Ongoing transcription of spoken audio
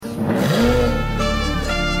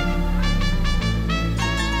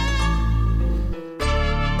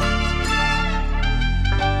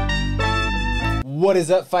What is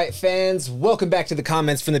up, fight fans? Welcome back to the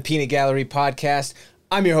Comments from the Peanut Gallery podcast.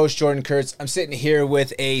 I'm your host, Jordan Kurtz. I'm sitting here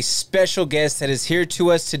with a special guest that is here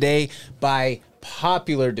to us today by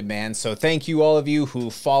popular demand. So thank you all of you who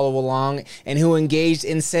follow along and who engaged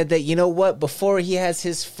and said that, you know what, before he has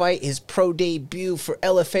his fight, his pro debut for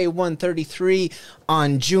LFA 133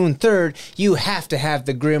 on June 3rd, you have to have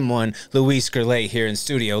the grim one, Luis Gurule, here in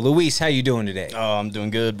studio. Luis, how you doing today? Oh, I'm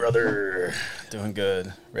doing good, brother. Doing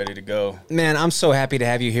good. Ready to go. Man, I'm so happy to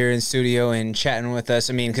have you here in studio and chatting with us.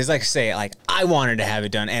 I mean, because like I say, I wanted to have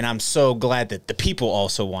it done, and I'm so glad that the people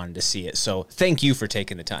also wanted to see it. So thank you for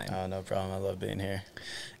taking the time. Oh, no problem. I love being here.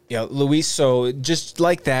 Yeah, Luis, so just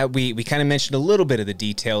like that, we kind of mentioned a little bit of the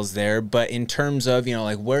details there, but in terms of, you know,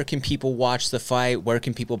 like where can people watch the fight, where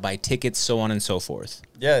can people buy tickets, so on and so forth?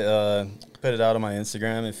 Yeah, put it out on my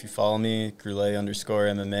Instagram. If you follow me,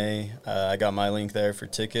 Gurule_MMA. I got my link there for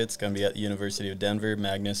tickets. Going to be at the University of Denver,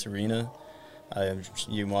 Magnus Arena.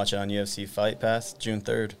 You can watch it on UFC Fight Pass, June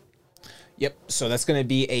 3rd. Yep, so that's going to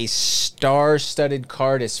be a star-studded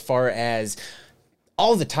card as far as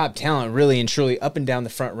all the top talent, really and truly, up and down the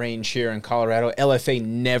Front Range here in Colorado. LFA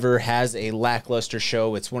never has a lackluster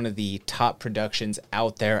show. It's one of the top productions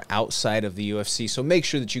out there outside of the UFC. So make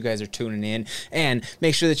sure that you guys are tuning in and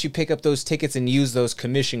make sure that you pick up those tickets and use those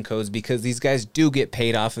commission codes, because these guys do get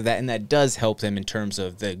paid off of that, and that does help them in terms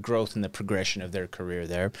of the growth and the progression of their career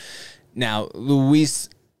there. Now, Luis,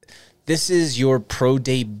 this is your pro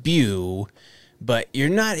debut, but you're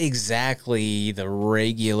not exactly the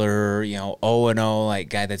regular, you know, 0-0 like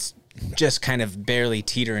guy that's just kind of barely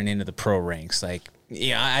teetering into the pro ranks. Like,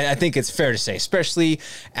 yeah, I think it's fair to say, especially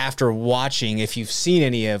after watching, if you've seen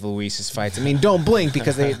any of Luis's fights. I mean, don't blink,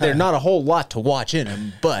 because they're not a whole lot to watch in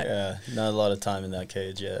them, but yeah, not a lot of time in that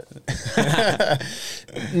cage yet.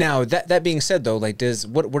 Now, that being said, though, like,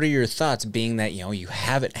 what are your thoughts, being that, you know, you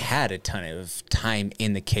haven't had a ton of time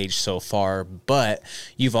in the cage so far, but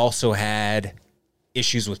you've also had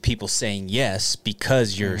issues with people saying yes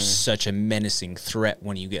because you're such a menacing threat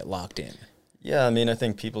when you get locked in? Yeah, I mean, I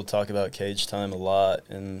think people talk about cage time a lot,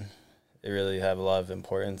 and they really have a lot of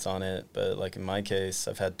importance on it. But, like, in my case,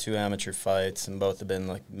 I've had 2 amateur fights, and both have been,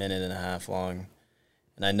 like, minute and a half long.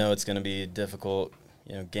 And I know it's going to be difficult,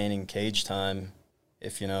 you know, gaining cage time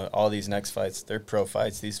if, you know, all these next fights, they're pro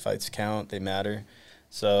fights. These fights count. They matter.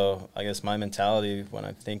 So I guess my mentality when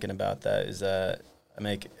I'm thinking about that is that I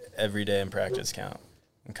make every day in practice count.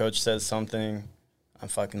 When coach says something, I'm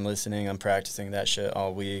fucking listening. I'm practicing that shit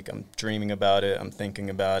all week. I'm dreaming about it. I'm thinking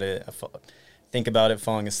about it. Think about it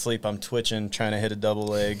falling asleep. I'm twitching, trying to hit a double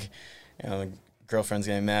leg. You know, the girlfriend's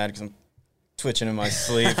getting mad because I'm twitching in my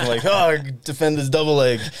sleep. I'm like, oh, defend this double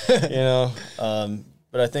leg, you know.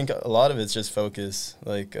 But I think a lot of it's just focus.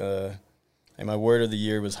 Like my word of the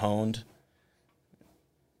year was honed,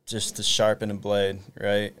 just to sharpen a blade,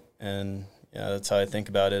 right? And yeah, that's how I think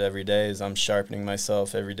about it every day, is I'm sharpening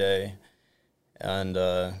myself every day. And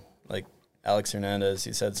like Alex Hernandez,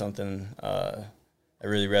 he said something that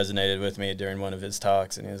really resonated with me during one of his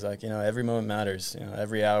talks. And he was like, you know, every moment matters, you know,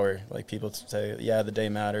 every hour. Like, people say, yeah, the day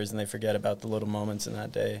matters, and they forget about the little moments in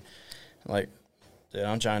that day. I'm like, dude,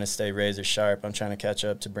 I'm trying to stay razor sharp. I'm trying to catch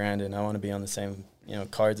up to Brandon. I want to be on the same, you know,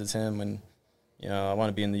 cards as him. When, you know, I want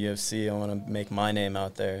to be in the UFC. I want to make my name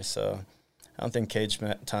out there. So I don't think cage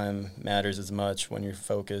time matters as much when you're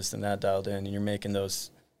focused and that dialed in, and you're making those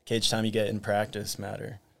cage time you get in practice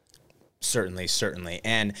matter. Certainly, certainly.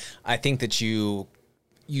 And I think that you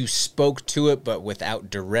spoke to it, but without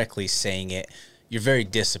directly saying it. You're very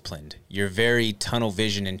disciplined. You're very tunnel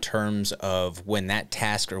vision in terms of when that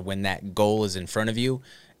task or when that goal is in front of you,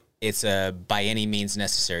 it's a by any means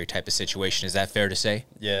necessary type of situation. Is that fair to say?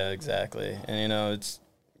 Yeah, exactly. And, you know, it's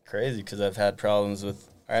crazy because I've had problems with,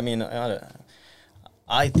 I mean,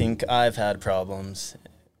 I think I've had problems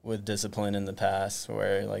with discipline in the past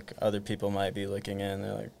where, like, other people might be looking in,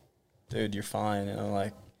 they're like, dude, you're fine. And I'm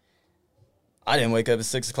like, I didn't wake up at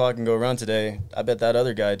 6 o'clock and go run today. I bet that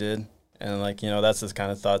other guy did. And, like, you know, that's the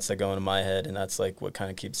kind of thoughts that go into my head, and that's, like, what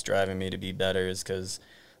kind of keeps driving me to be better, is because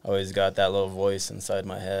I always got that little voice inside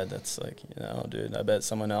my head that's like, you know, dude, I bet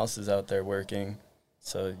someone else is out there working,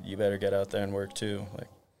 so you better get out there and work too. Like,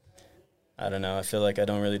 I don't know. I feel like I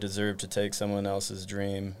don't really deserve to take someone else's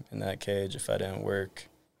dream in that cage if I didn't work,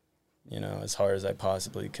 you know, as hard as I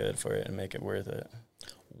possibly could for it and make it worth it.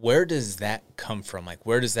 Where does that come from? Like,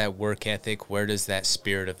 where does that work ethic, where does that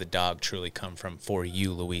spirit of the dog truly come from for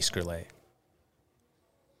you, Luis Gurule?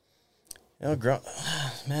 You know,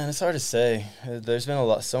 man, it's hard to say. There's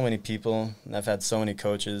been so many people, and I've had so many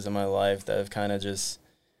coaches in my life that have kind of just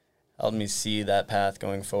helped me see that path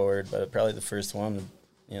going forward. But probably the first one,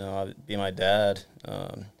 you know, would be my dad.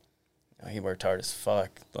 he worked hard as fuck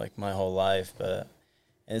like my whole life, but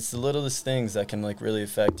it's the littlest things that can like really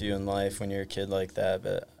affect you in life when you're a kid like that.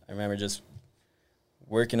 But I remember just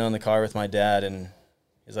working on the car with my dad, and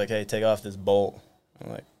he's like, "Hey, take off this bolt."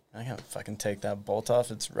 I'm like, "I can't fucking take that bolt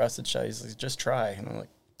off. It's rusted shut." He's like, "Just try." And I'm like,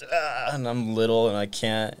 "Ah," and I'm little and I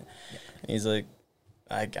can't. And he's like,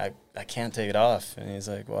 I can't take it off. And he's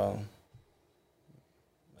like, "Well,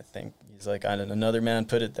 I think," he's like, "another man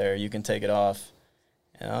put it there. You can take it off."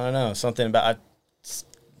 And I don't know, something about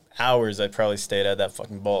hours I probably stayed at that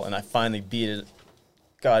fucking bolt, and I finally beat it,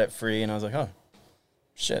 got it free, and I was like, "Oh,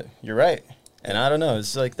 shit, you're right." And I don't know,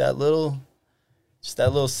 it's like that little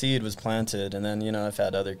seed was planted. And then, I've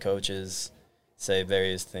had other coaches say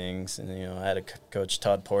various things, and, I had a coach,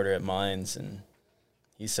 Todd Porter at Mines, and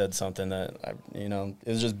he said something that, it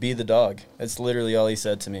was just be the dog. That's literally all he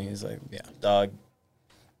said to me. He's like, "Yeah, dog,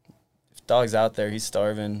 if dog's out there, he's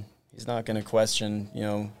starving. He's not going to question,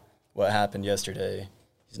 what happened yesterday.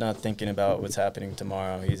 He's not thinking about what's happening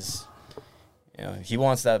tomorrow. He's, he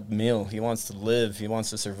wants that meal. He wants to live. He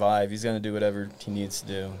wants to survive. He's going to do whatever he needs to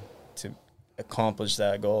do to accomplish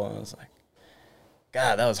that goal." And I was like,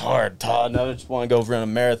 God, that was hard, Todd. I just want to go run a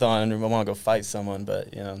marathon and I want to go fight someone.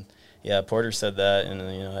 But, yeah, Porter said that. And,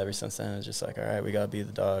 ever since then, it's just like, all right, we got to be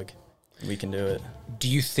the dog. We can do it. Do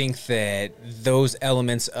you think that those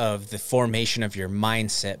elements of the formation of your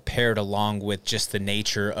mindset paired along with just the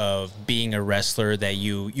nature of being a wrestler, that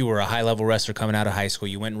you were a high-level wrestler coming out of high school,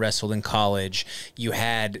 you went and wrestled in college, you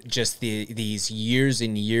had just these years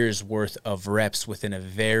and years worth of reps within a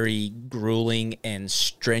very grueling and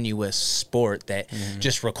strenuous sport that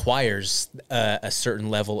just requires a certain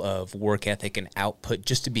level of work ethic and output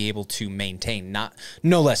just to be able to maintain,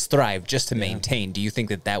 no less thrive, just to maintain. Do you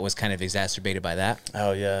think that was kind of exacerbated by that?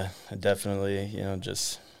 Oh, yeah, definitely.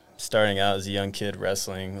 Just starting out as a young kid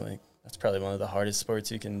wrestling, like, that's probably one of the hardest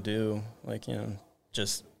sports you can do. Like,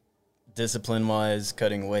 just discipline-wise,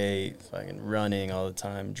 cutting weight, fucking running all the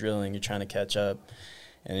time, drilling, you're trying to catch up.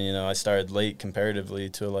 And, I started late comparatively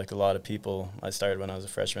to, like, a lot of people. I started when I was a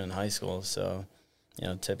freshman in high school. So,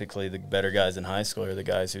 typically the better guys in high school are the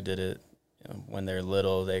guys who did it when they're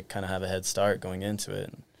little. They kind of have a head start going into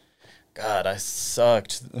it. God, I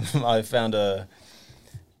sucked. I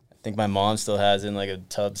think my mom still has it in like a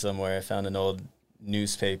tub somewhere. I found an old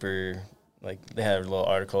newspaper, like they had a little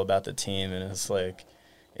article about the team, and it's like,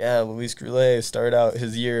 yeah, Luis Gurule started out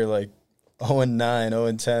his year like 0-9,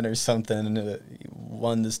 0-10 or something, and he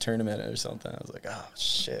won this tournament or something. I was like, oh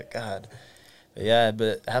shit, God. But yeah,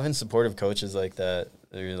 but having supportive coaches like that,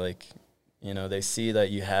 they're like, they see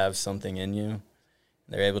that you have something in you.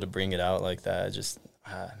 They're able to bring it out like that.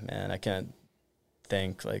 Man, I can't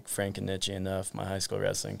thank like Frank and Nietzsche enough, my high school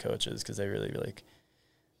wrestling coaches, because they really like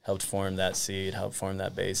helped form that seed, helped form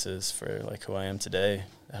that basis for like who I am today.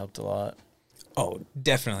 It helped a lot. Oh,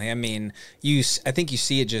 definitely. I mean, I think you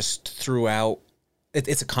see it just throughout.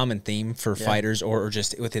 It's a common theme for fighters or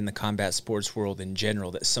just within the combat sports world in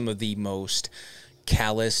general, that some of the most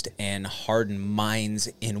calloused and hardened minds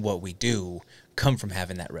in what we do come from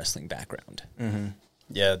having that wrestling background. Mm-hmm.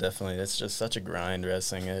 Yeah, definitely. It's just such a grind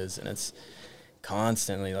wrestling is, and it's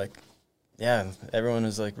constantly like, everyone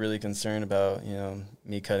is like really concerned about,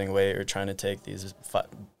 me cutting weight or trying to take these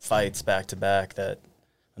fights back to back that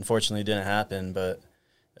unfortunately didn't happen, but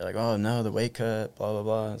they're like, oh no, the weight cut, blah, blah,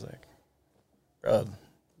 blah. I was like, bro,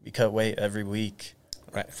 we cut weight every week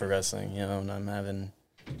for wrestling, and I'm having,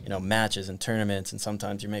 matches and tournaments, and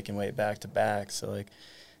sometimes you're making weight back to back. So like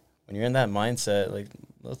when you're in that mindset, like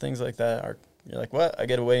little things like that you're like, what? I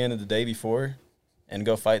get to weigh in the day before and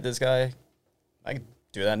go fight this guy? I can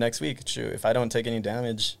do that next week. Shoot, if I don't take any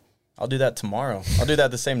damage, I'll do that tomorrow. I'll do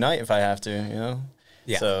that the same night if I have to,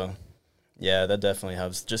 Yeah. So, yeah, that definitely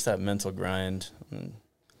helps. Just that mental grind.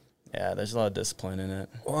 Yeah, there's a lot of discipline in it.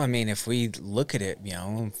 Well, I mean, if we look at it,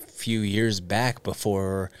 a few years back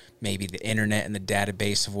before maybe the internet and the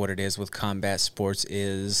database of what it is with combat sports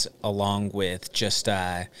is, along with just,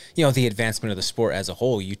 the advancement of the sport as a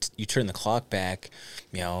whole, you turn the clock back,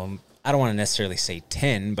 I don't want to necessarily say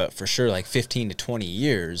 10, but for sure like 15 to 20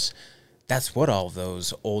 years, that's what all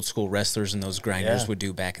those old school wrestlers and those grinders would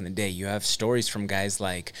do back in the day. You have stories from guys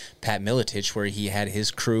like Pat Miletich, where he had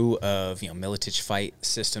his crew of, Miletich Fight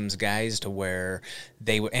Systems guys, to where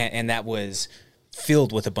they would, and that was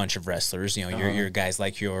filled with a bunch of wrestlers. Your guys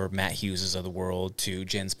like your Matt Hugheses of the world to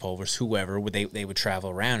Jens Pulvers, whoever, they would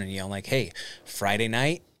travel around and, like, hey, Friday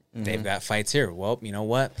night, they've got fights here. Well, you know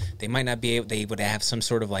what? They might not be able, they would have some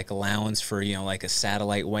sort of like allowance for, like a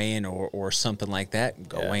satellite weigh-in or something like that.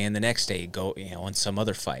 Go weigh in the next day, go, on some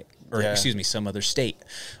other fight, or some other state.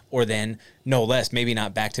 Or then, no less, maybe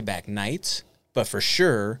not back-to-back nights, but for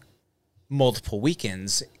sure, multiple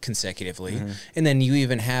weekends consecutively. And then you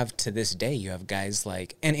even have, to this day, you have guys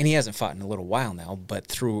like, and he hasn't fought in a little while now, but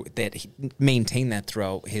through that, he maintained that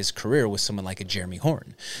throughout his career with someone like a Jeremy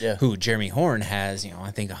Horn, who Jeremy Horn has, you know,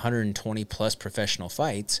 I think 120 plus professional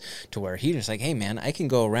fights, to where he just like, hey man, I can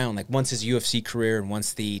go around, like once his UFC career and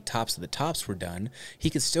once the tops of the tops were done, he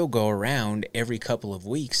could still go around every couple of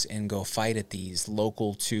weeks and go fight at these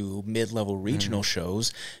local to mid-level regional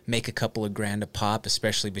shows, make a couple of grand a pop,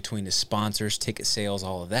 especially between his sponsors, ticket sales,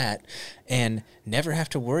 all of that, and never have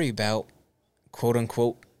to worry about quote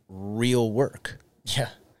unquote real work. Yeah.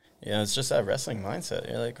 Yeah, it's just that wrestling mindset.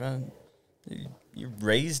 You're like, man, you're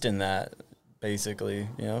raised in that, basically,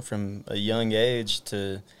 you know, from a young age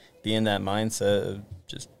to be in that mindset of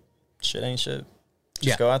just shit ain't shit.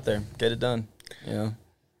 Just go out there, get it done, you know.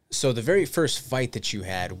 So the very first fight that you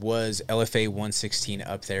had was LFA 116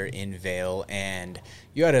 up there in Vail, and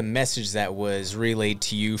you had a message that was relayed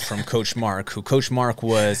to you from Coach Mark, who Coach Mark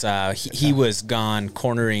was, he was gone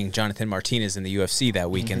cornering Jonathan Martinez in the UFC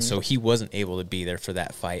that weekend, so he wasn't able to be there for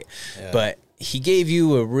that fight. But he gave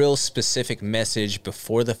you a real specific message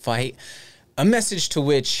before the fight, a message to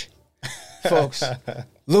which, folks,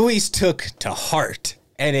 Luis took to heart.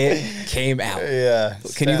 And it came out. Yeah.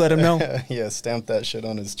 Can you let him know? Yeah, stamp that shit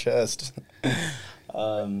on his chest.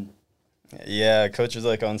 Yeah, Coach was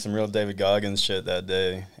like on some real David Goggins shit that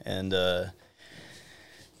day. And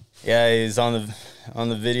yeah, he's on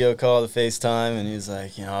the video call, the FaceTime, and he's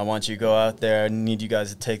like, you know, I want you to go out there. I need you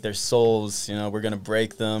guys to take their souls. You know, we're going to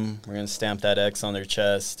break them. We're going to stamp that X on their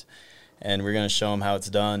chest, and we're going to show them how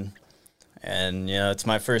it's done. And, you know, it's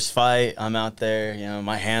my first fight. I'm out there, you know,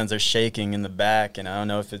 my hands are shaking in the back, and I don't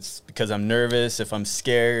know if it's because I'm nervous, if I'm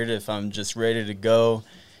scared, if I'm just ready to go.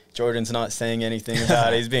 Jordan's not saying anything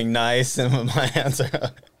about it. He's being nice, and my hands are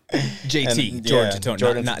up. JT, and, Jordan yeah, Tony,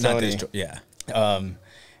 Jordan not Tony. this, yeah.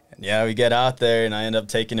 Yeah, we get out there, and I end up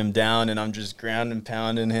taking him down, and I'm just ground and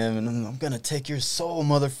pounding him, and I'm going to take your soul,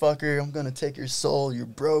 motherfucker. I'm going to take your soul. You're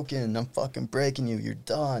broken. I'm fucking breaking you. You're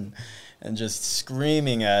done. And just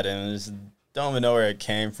screaming at him, and just don't even know where it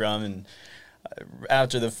came from. And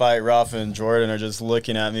after the fight, Rafa and Jordan are just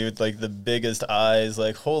looking at me with, like, the biggest eyes,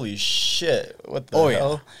 like, holy shit, what the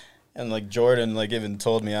hell? Yeah. And, like, Jordan, like, even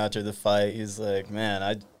told me after the fight, he's like, man,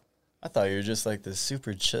 I thought you were just, like, this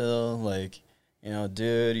super chill, like, you know,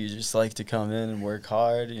 dude, you just like to come in and work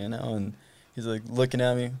hard, you know? And he's, like, looking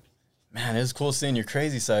at me, man, it was cool seeing your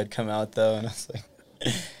crazy side come out, though. And I was like...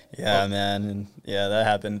 Yeah, man, and yeah, that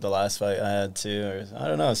happened the last fight I had too. Or, I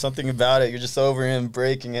don't know, something about it. You're just over him,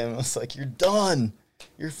 breaking him. I was like, you're done.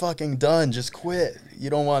 You're fucking done. Just quit. You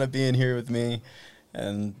don't want to be in here with me.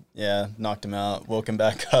 And yeah, knocked him out, woke him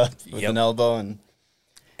back up with an elbow.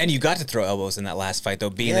 And you got to throw elbows in that last fight, though,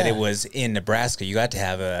 being that it was in Nebraska. You got to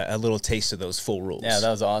have a little taste of those full rules. Yeah, that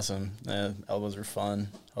was awesome. Elbows were fun.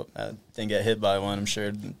 Hope I didn't get hit by one. I'm sure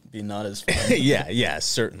it'd be not as fun. yeah,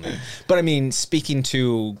 certainly. But, I mean, speaking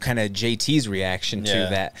to kind of JT's reaction to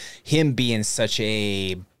that, him being such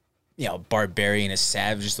a, you know, barbarian, a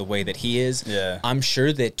savage the way that he is, I'm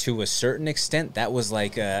sure that to a certain extent that was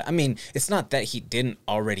like, I mean, it's not that he didn't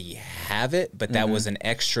already have it, but that was an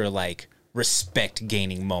extra, like, respect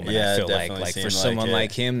gaining moment. I feel like for someone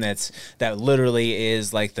like him that literally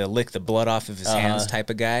is like the lick the blood off of his hands type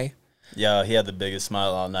of guy. Yeah, he had the biggest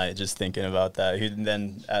smile all night just thinking about that. He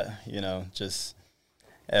then you know, just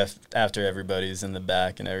after everybody's in the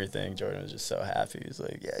back and everything, Jordan was just so happy. He's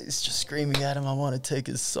like, yeah, he's just screaming at him, I want to take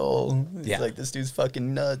his soul. He's like, this dude's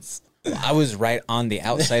fucking nuts. I was right on the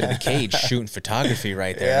outside of the cage shooting photography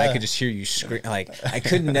right there. And I could just hear you scream. Like, I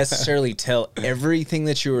couldn't necessarily tell everything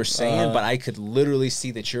that you were saying, but I could literally see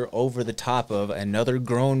that you're over the top of another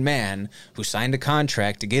grown man who signed a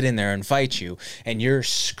contract to get in there and fight you, and you're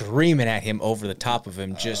screaming at him over the top of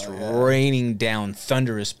him, just raining down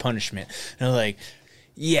thunderous punishment. And I'm like,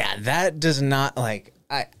 yeah, that does not, like,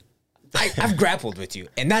 I've grappled with you,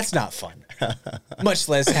 and that's not fun. Much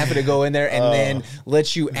less having to go in there and then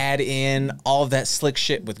let you add in all of that slick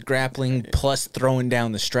shit with grappling plus throwing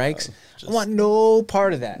down the strikes. I want no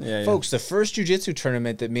part of that. Folks, the first jiu-jitsu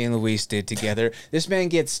tournament that me and Luis did together, this man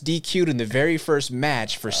gets DQ'd in the very first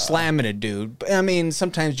match for slamming a dude. But, I mean,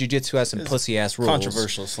 sometimes jiu-jitsu has some pussy-ass rules.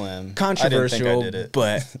 Controversial slam. Controversial, I didn't think I did it.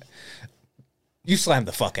 But... You slammed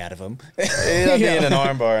the fuck out of him. He ended up being an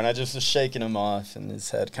armbar, and I just was shaking him off, and his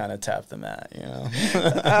head kind of tapped the mat, you know?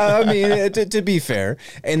 I mean, to be fair.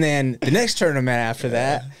 And then the next tournament after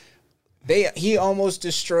that, he almost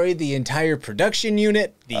destroyed the entire production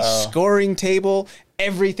unit, the scoring table,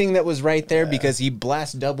 everything that was right there because he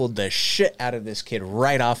blast doubled the shit out of this kid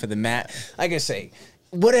right off of the mat. Like I say,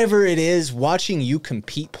 whatever it is, watching you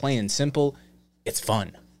compete plain and simple, it's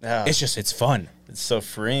fun. Yeah. It's fun. It's so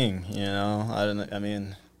freeing, you know. I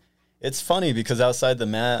mean, it's funny because outside the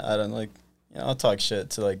mat, I don't like, you know, I'll talk shit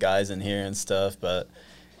to like guys in here and stuff, but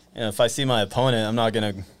you know, if I see my opponent, I'm not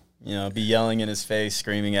gonna, you know, be yelling in his face,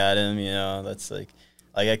 screaming at him, you know. That's like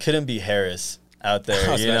I couldn't be Harris out there.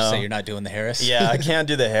 I was you about know? to say you're not doing the Harris. Yeah, I can't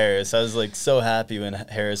do the Harris. I was like so happy when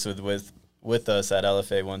Harris was with us at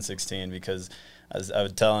LFA 116 because I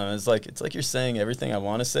would tell him it's like you're saying everything I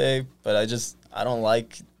want to say, but I don't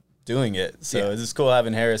like doing it. So it's just cool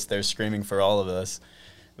having Harris there screaming for all of us.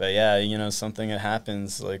 But yeah, you know, something that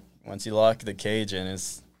happens like once you lock the cage in,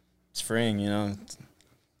 it's freeing. You know,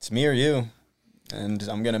 it's me or you, and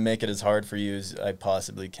I'm gonna make it as hard for you as I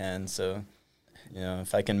possibly can. So, you know,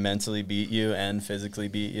 if I can mentally beat you and physically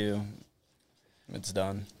beat you, it's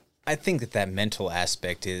done. I think that mental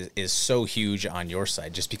aspect is so huge on your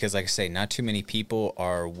side, just because, like I say, not too many people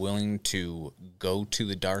are willing to go to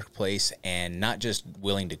the dark place, and not just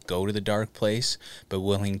willing to go to the dark place, but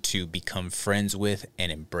willing to become friends with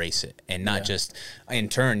and embrace it. And not just in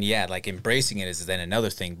turn, like embracing it is then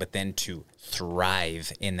another thing, but then to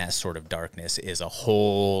thrive in that sort of darkness is a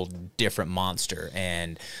whole different monster.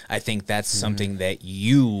 And I think that's something that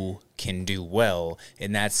you can do well,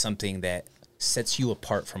 and that's something that sets you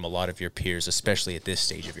apart from a lot of your peers, especially at this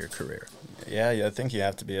stage of your career. Yeah, I think you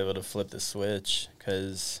have to be able to flip the switch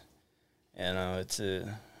because, you know,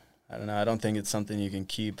 I don't know, I don't think it's something you can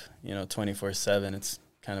keep, you know, 24/7. It's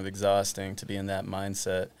kind of exhausting to be in that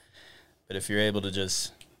mindset. But if you're able to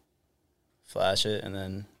just flash it and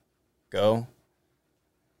then go,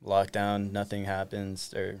 lock down, nothing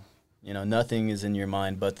happens, or, you know, nothing is in your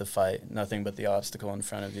mind but the fight, nothing but the obstacle in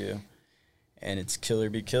front of you. And it's kill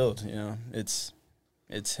or be killed, you know. It's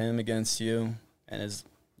him against you, and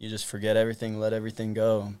you just forget everything, let everything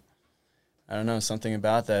go. I don't know, something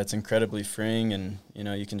about that. It's incredibly freeing, and, you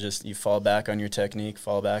know, you fall back on your technique,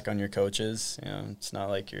 fall back on your coaches. You know, it's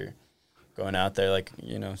not like you're going out there like,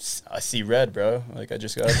 you know, I see red, bro. Like, I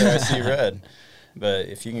just go out there, I see red. But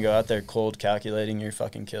if you can go out there cold calculating your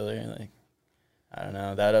fucking killer, like, I don't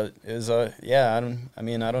know. That is, I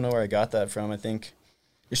don't know where I got that from. I think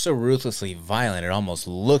you're so ruthlessly violent, it almost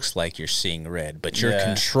looks like you're seeing red, but you're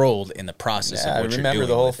controlled in the process of what you're doing. I remember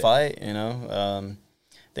the whole fight, you know.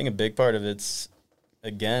 I think a big part of it's,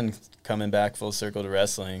 again, coming back full circle to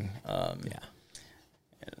wrestling.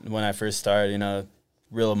 When I first started, you know,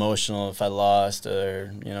 real emotional if I lost,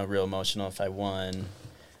 or, you know, real emotional if I won.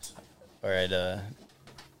 Or I'd,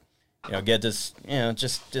 you know, get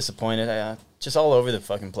just disappointed. Just all over the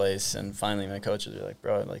fucking place. And finally my coaches are like,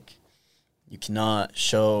 bro, like, you cannot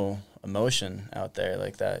show emotion out there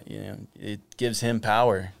like that. You know, it gives him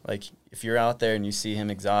power. Like, if you're out there and you see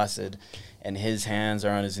him exhausted and his hands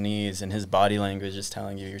are on his knees and his body language is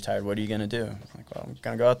telling you you're tired, what are you going to do? I'm like, well, I'm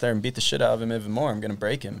going to go out there and beat the shit out of him even more. I'm going to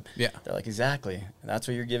break him. Yeah. They're like, exactly. And that's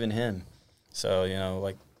what you're giving him. So, you know,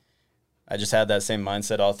 like, I just had that same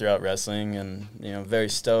mindset all throughout wrestling, and, you know, very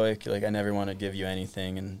stoic. Like, I never want to give you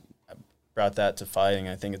anything. And I brought that to fighting.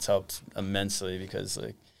 I think it's helped immensely because,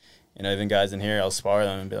 like, you know, even guys in here, I'll spar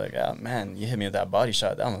them and be like, oh, man, you hit me with that body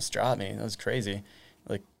shot. That almost dropped me. That was crazy.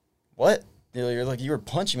 Like, what? You're like, you were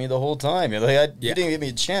punching me the whole time. You're like, you didn't give me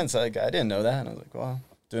a chance. Like, I didn't know that. And I was like, well,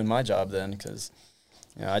 doing my job then, because,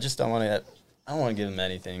 you know, I just don't want to give him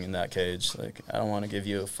anything in that cage. Like, I don't want to give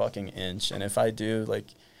you a fucking inch. And if I do, like,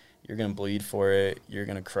 you're going to bleed for it. You're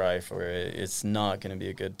going to cry for it. It's not going to be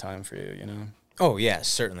a good time for you, you know? Oh, yeah,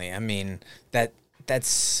 certainly. I mean,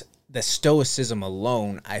 that's the stoicism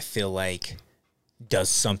alone, I feel like, does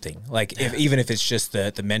something. Like, even if it's just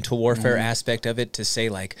the mental warfare aspect of it, to say,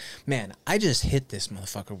 like, man, I just hit this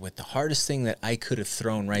motherfucker with the hardest thing that I could have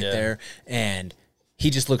thrown there, and he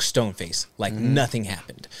just looks stone-faced, like nothing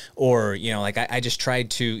happened. Or, you know, like, I just tried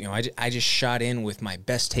to, you know, I just shot in with my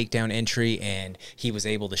best takedown entry, and he was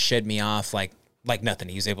able to shed me off like nothing.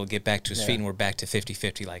 He was able to get back to his feet, and we're back to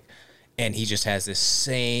 50-50, like, and he just has this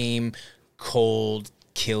same cold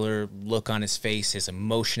killer look on his face. His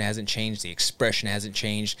emotion hasn't changed. The expression hasn't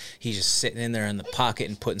changed. He's just sitting in there in the pocket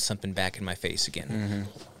and putting something back in my face again.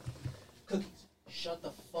 Cookies, shut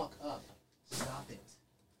the fuck up. Stop it.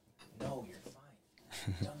 No, you're fine.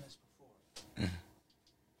 I've done this before.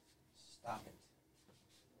 Stop it.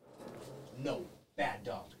 No, bad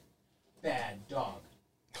dog. Bad dog.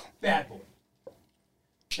 Bad boy.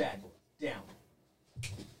 Bad boy. Down.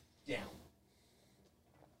 Down.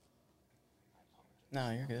 No,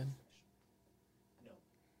 you're good. No.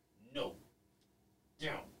 No.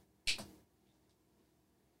 Down.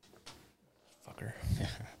 Fucker.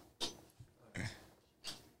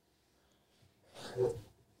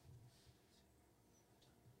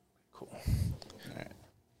 Cool. All right.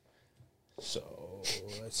 So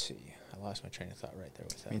let's see. I lost my train of thought right there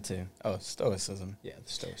with that. Me too. Oh, stoicism. Yeah, the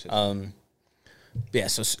stoicism. Yeah,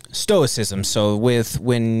 so stoicism. So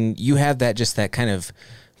when you have that kind of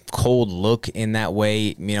cold look in that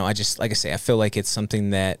way, I just, like I say, I feel like it's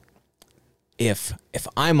something that if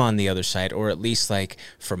I'm on the other side, or at least like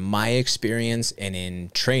from my experience and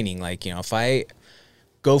in training, like, if I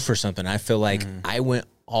go for something, I feel like I went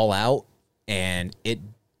all out and it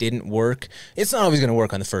didn't work. It's not always going to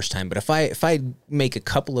work on the first time, but if I make a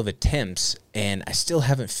couple of attempts and I still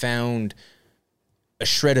haven't found a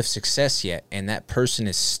shred of success yet, and that person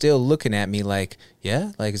is still looking at me like,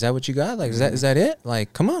 yeah, like, is that what you got? Like, is that it?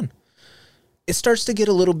 Like, come on. It starts to get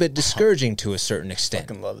a little bit discouraging to a certain extent. I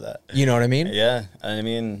fucking love that. You know what I mean? Yeah, I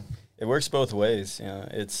mean, it works both ways.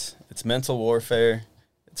 It's mental warfare.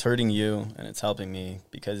 It's hurting you, and it's helping me,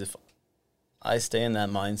 because if I stay in that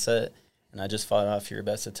mindset and I just fought off your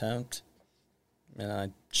best attempt and I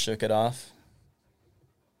shook it off,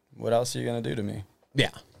 what else are you going to do to me?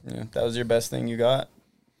 Yeah. That was your best thing you got.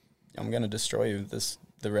 I'm going to destroy you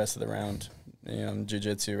the rest of the round.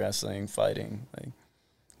 Jiu-jitsu, wrestling, fighting. Like,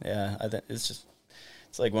 yeah, I think it's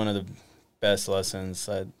like one of the best lessons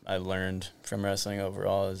I learned from wrestling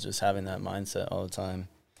overall, is just having that mindset all the time.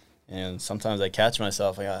 And sometimes I catch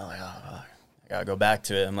myself, like, I gotta go back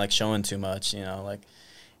to it. I'm like showing too much, like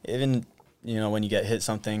even, when you get hit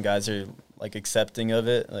something, guys are like accepting of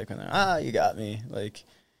it. Like when they're, you got me. Like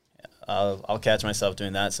I'll catch myself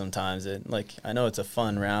doing that sometimes. Like, I know it's a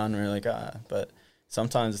fun round, and we're like, but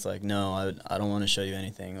sometimes it's like, no, I don't want to show you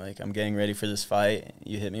anything. Like, I'm getting ready for this fight.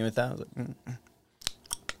 You hit me with that. I was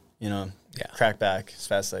like, crack back as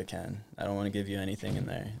fast as I can. I don't want to give you anything in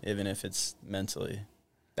there, even if it's mentally.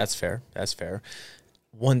 That's fair. That's fair.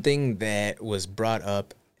 One thing that was brought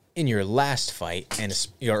up in your last fight,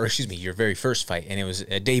 your very first fight, and it was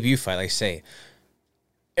a debut fight, like I say,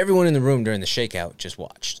 everyone in the room during the shakeout just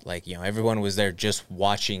watched. Like, everyone was there just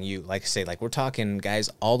watching you. Like I say, like, we're talking guys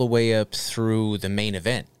all the way up through the main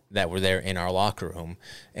event that were there in our locker room.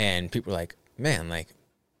 And people were like, man, like,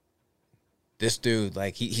 this dude,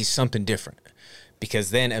 like, he's something different.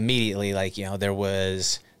 Because then immediately, like, there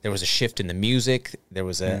was a shift in the music. There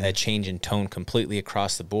was a change in tone completely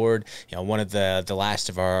across the board. One of the last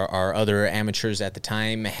of our other amateurs at the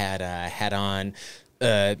time had on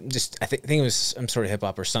I think it was some sort of hip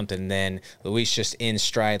hop or something. Then Luis just in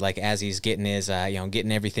stride, like as he's getting his,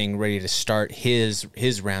 getting everything ready to start his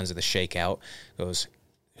rounds of the shakeout, goes,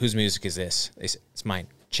 "Whose music is this?" They said, "It's mine."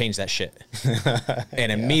 Change that shit.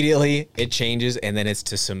 And immediately it changes, and then it's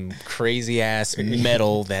to some crazy ass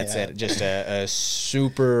metal that's at just a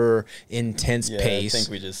super intense pace. I think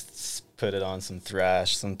we just put it on some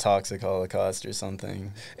thrash, some Toxic Holocaust or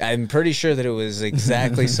something. I'm pretty sure that it was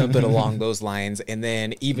exactly something along those lines. And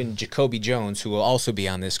then even Jacoby Jones, who will also be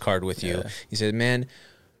on this card with you, he said, man,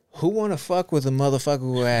 who want to fuck with a motherfucker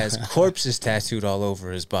who has corpses tattooed all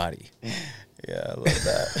over his body? Yeah, I love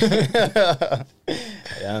that.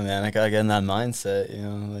 Yeah, man, I gotta get in that mindset,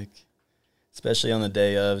 like, especially on the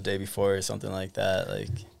day before or something like that.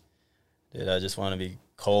 Like, dude, I just want to be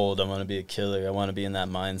cold. I want to be a killer. I want to be in that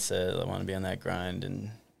mindset. I want to be on that grind.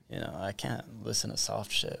 And, I can't listen to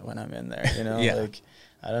soft shit when I'm in there, like,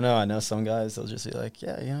 I don't know. I know some guys, they'll just be like,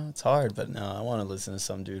 yeah, it's hard. But no, I want to listen to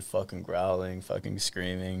some dude fucking growling, fucking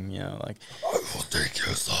screaming, like, I will take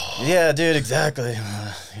your soul. Yeah, dude, exactly.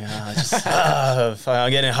 I just,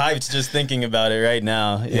 I'm getting hyped just thinking about it right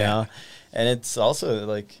now, you know. And it's also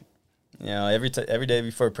like, every day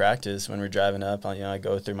before practice when we're driving up, I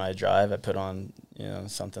go through my drive, I put on,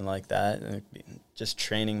 something like that, and just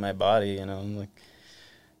training my body, I'm like,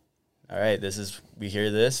 all right, we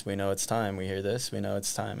hear this, we know it's time. We hear this, we know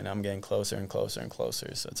it's time. And I'm getting closer and closer and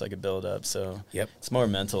closer. So it's like a build up. So it's more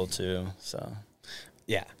mental too. So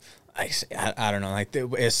yeah, I don't know. Like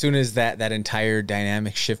as soon as that entire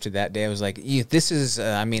dynamic shifted that day, I was like, this is,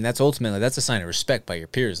 that's a sign of respect by your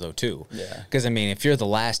peers though too. Yeah. Because if you're the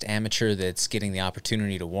last amateur that's getting the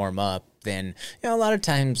opportunity to warm up, then, a lot of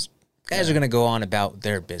times guys are going to go on about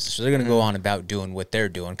their business. Or they're going to go on about doing what they're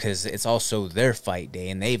doing because it's also their fight day,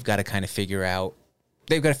 and they've got to kind of figure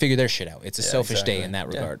their shit out. It's a selfish day in that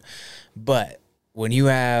regard. But when you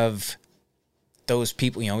have those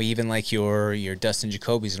people, even like your Dustin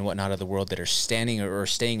Jacobys and whatnot of the world that are standing or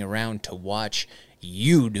staying around to watch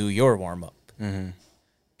you do your warm-up,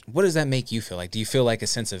 what does that make you feel like? Do you feel like a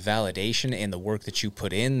sense of validation in the work that you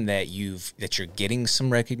put in, that you're getting some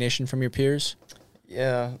recognition from your peers?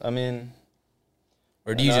 Yeah,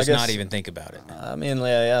 or do you just not even think about it?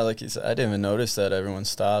 Like you said, I didn't even notice that everyone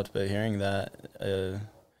stopped, but hearing that,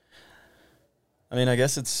 I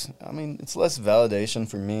guess it's less validation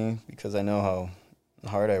for me because I know how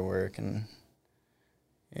hard I work, and,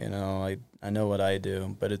 You know, I know what I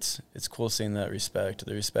do, but it's cool seeing that respect.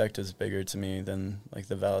 The respect is bigger to me than like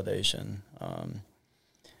the validation,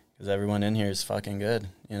 because everyone in here is fucking good,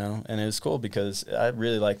 you know. And it was cool because I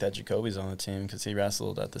really like that Jacoby's on the team because he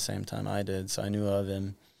wrestled at the same time I did, so I knew of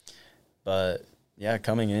him. But yeah,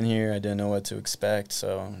 coming in here, I didn't know what to expect.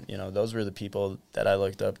 So, you know, those were the people that I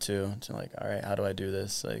looked up to like, all right, how do I do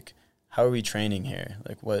this? Like, how are we training here?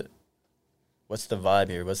 Like, what's the vibe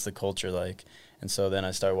here? What's the culture like? And so then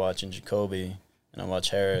I start watching Jacoby, and I watch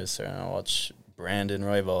Harris, or I watch Brandon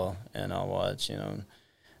Roybal, and I'll watch, you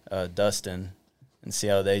know, Dustin, and see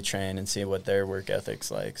how they train and see what their work ethic's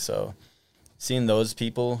like. So seeing those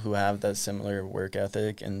people who have that similar work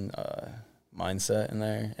ethic and mindset in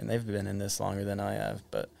there, and they've been in this longer than I have,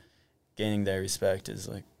 but gaining their respect is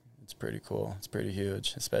like, it's pretty cool. It's pretty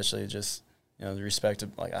huge, especially just, you know, the respect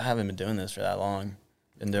of, like, I haven't been doing this for that long.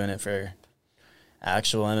 Been doing it for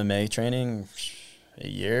actual MMA training a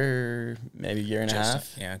year, maybe a year and a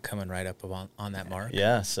half. Yeah, coming right up on that mark.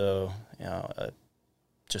 Yeah, so, you know,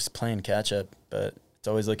 just playing catch up, but it's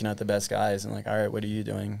always looking at the best guys and like, all right, what are you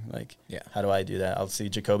doing? Like, yeah, how do I do that? I'll see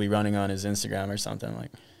Jacoby running on his Instagram or something,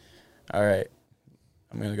 like, all right,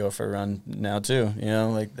 I'm going to go for a run now too. You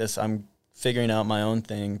know, like this, I'm figuring out my own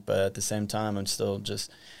thing, but at the same time, I'm still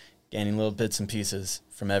just gaining little bits and pieces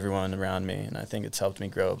from everyone around me. And I think it's helped me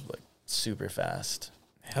grow like super fast.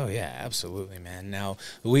 Oh yeah, absolutely, man. Now,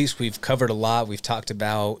 Luis, we've covered a lot. We've talked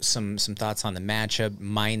about some thoughts on the matchup,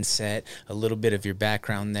 mindset, a little bit of your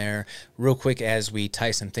background there. Real quick, as we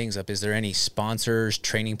tie some things up, is there any sponsors,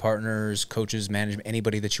 training partners, coaches, management,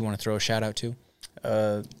 anybody that you want to throw a shout out to?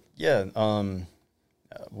 Yeah,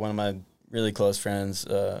 one of my really close friends,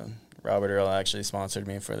 Robert Earl, actually sponsored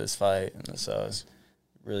me for this fight, and so I was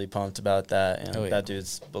really pumped about that. And that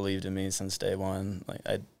dude's believed in me since day one. Like,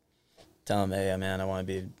 I tell him, hey, man, I want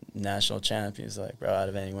to be national champ. He's like, bro, out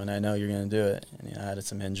of anyone I know, you're going to do it. And, you know, I had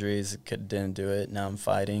some injuries, didn't do it. Now I'm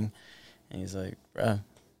fighting. And he's like, bro,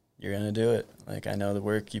 you're going to do it. Like, I know the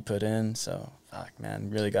work you put in. So, fuck,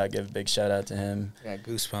 man, really got to give a big shout out to him. Yeah,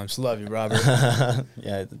 goosebumps. Love you, Robert.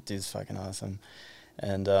 Yeah, the dude's fucking awesome.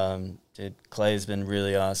 And, dude, Clay's been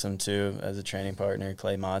really awesome, too, as a training partner.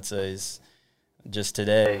 Clay Matza is just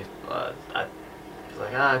today, he's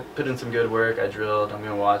like, I put in some good work. I drilled. I'm going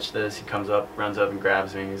to watch this. He comes up, runs up, and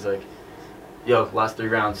grabs me. He's like, yo, last 3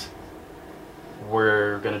 rounds,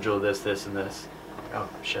 we're going to drill this, this, and this. I'm like, oh,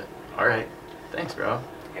 shit. All right. Thanks, bro.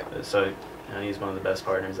 Yep. So, you know, he's one of the best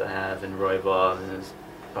partners I have. And Roy Ball is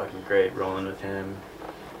fucking great rolling with him.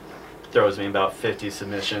 Throws me about 50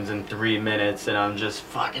 submissions in 3 minutes, and I'm just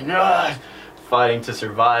fucking fighting to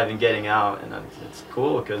survive and getting out. And it's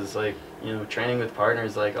cool because, like, you know, training with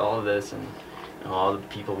partners like all of this and, you know, all the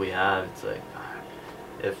people we have, it's like,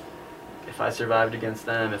 if I survived against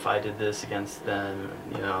them, if I did this against them,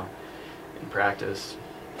 you know, in practice,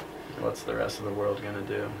 what's the rest of the world gonna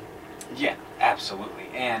do? Yeah, absolutely.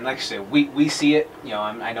 And like I said, we see it. You know,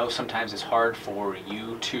 I know sometimes it's hard for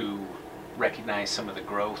you to recognize some of the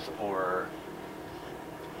growth or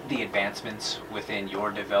the advancements within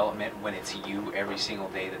your development when it's you every single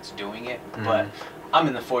day that's doing it. Mm-hmm. But I'm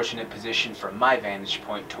in the fortunate position from my vantage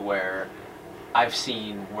point to where I've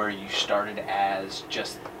seen where you started as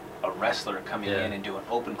just a wrestler coming in and doing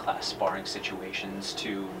open class sparring situations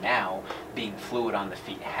to now being fluid on the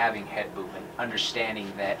feet, having head movement,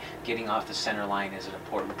 understanding that getting off the center line is an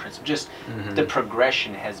important principle. Just the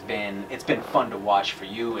progression has been, it's been fun to watch for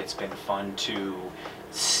you. It's been fun to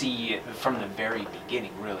see from the very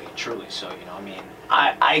beginning, really, truly. So, you know, I mean,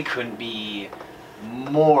 I couldn't be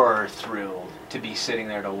more thrilled to be sitting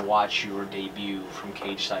there to watch your debut from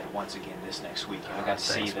cage side once again this next week. You know, I got to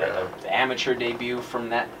see the amateur debut from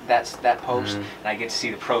that post, and I get to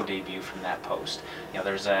see the pro debut from that post. You know,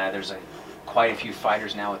 there's quite a few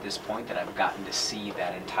fighters now at this point that I've gotten to see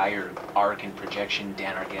that entire arc and projection.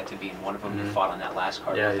 Dan Argueta being one of them who fought on that last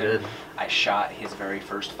card with him. Did. I shot his very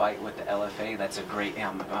first fight with the LFA. That's a great,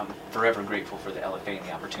 I'm forever grateful for the LFA and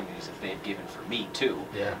the opportunities that they've given for me too.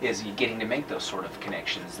 Yeah. Is you getting to make those sort of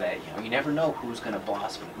connections that, you know, you never know who's going to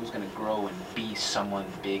blossom, who's going to grow and be someone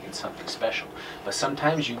big and something special. But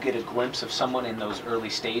sometimes you get a glimpse of someone in those early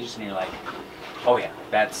stages and you're like, oh yeah,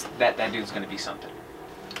 that dude's going to be something.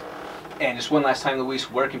 And just one last time,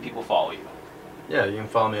 Luis, where can people follow you? Yeah, you can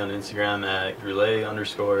follow me on Instagram at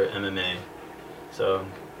Gurule_MMA. So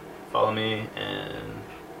follow me and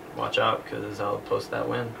watch out because I'll post that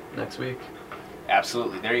win next week.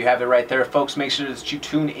 Absolutely. There you have it right there, folks. Make sure that you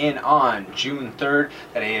tune in on June 3rd.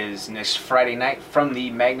 That is next Friday night from the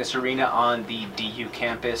Magnus Arena on the DU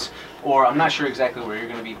campus. Or I'm not sure exactly where you're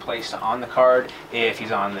going to be placed on the card. If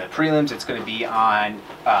he's on the prelims, it's going to be on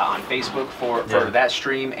Facebook for that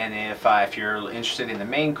stream. And if you're interested in the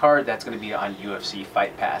main card, that's going to be on UFC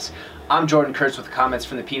Fight Pass. I'm Jordan Kurtz with the Comments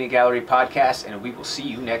from the Peanut Gallery podcast, and we will see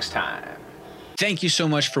you next time. Thank you so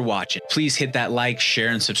much for watching. Please hit that like, share,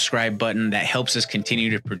 and subscribe button. That helps us continue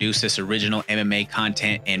to produce this original MMA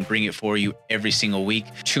content and bring it for you every single week.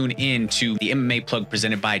 Tune in to the MMA Plug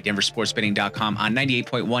presented by DenverSportsBetting.com on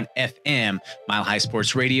 98.1 FM, Mile High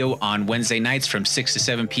Sports Radio on Wednesday nights from 6 to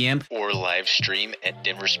 7 p.m. or live stream at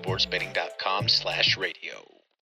DenverSportsBetting.com/radio.